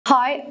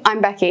Hi,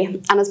 I'm Becky,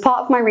 and as part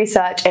of my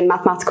research in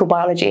mathematical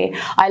biology,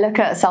 I look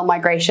at cell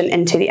migration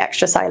into the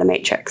extracellular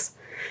matrix.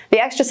 The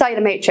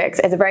extracellular matrix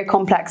is a very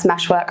complex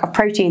meshwork of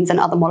proteins and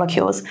other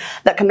molecules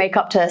that can make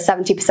up to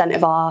 70%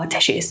 of our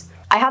tissues.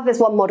 I have this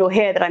one model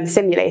here that I'm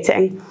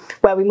simulating,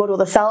 where we model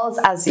the cells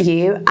as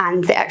U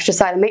and the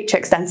extracellular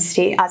matrix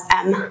density as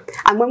M.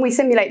 And when we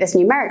simulate this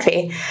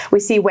numerically, we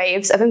see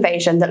waves of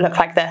invasion that look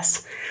like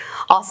this.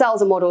 Our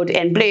cells are modelled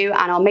in blue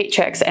and our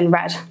matrix in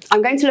red.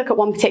 I'm going to look at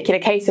one particular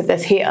case of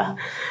this here,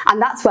 and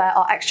that's where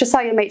our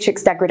extracellular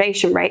matrix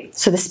degradation rate,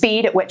 so the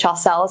speed at which our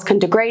cells can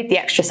degrade the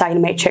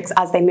extracellular matrix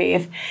as they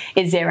move,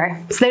 is 0.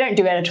 So they don't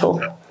do it at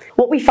all.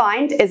 What we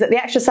find is that the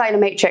extracellular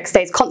matrix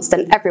stays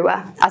constant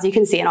everywhere, as you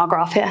can see in our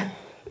graph here.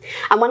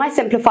 And when I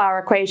simplify our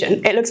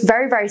equation, it looks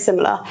very, very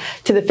similar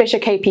to the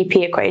Fisher-KPP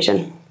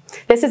equation.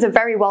 This is a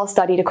very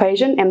well-studied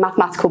equation in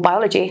mathematical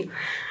biology,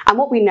 and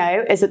what we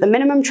know is that the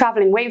minimum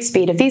travelling wave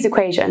speed of these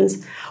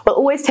equations will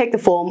always take the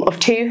form of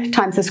 2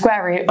 times the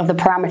square root of the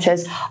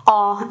parameters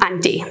r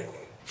and d.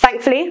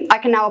 Thankfully, I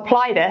can now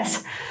apply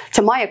this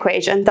to my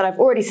equation that I've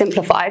already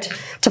simplified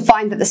to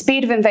find that the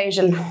speed of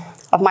invasion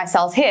of my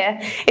cells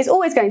here is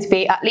always going to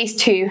be at least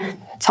 2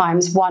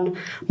 times 1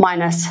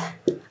 minus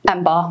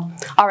m bar,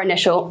 our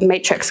initial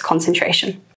matrix concentration.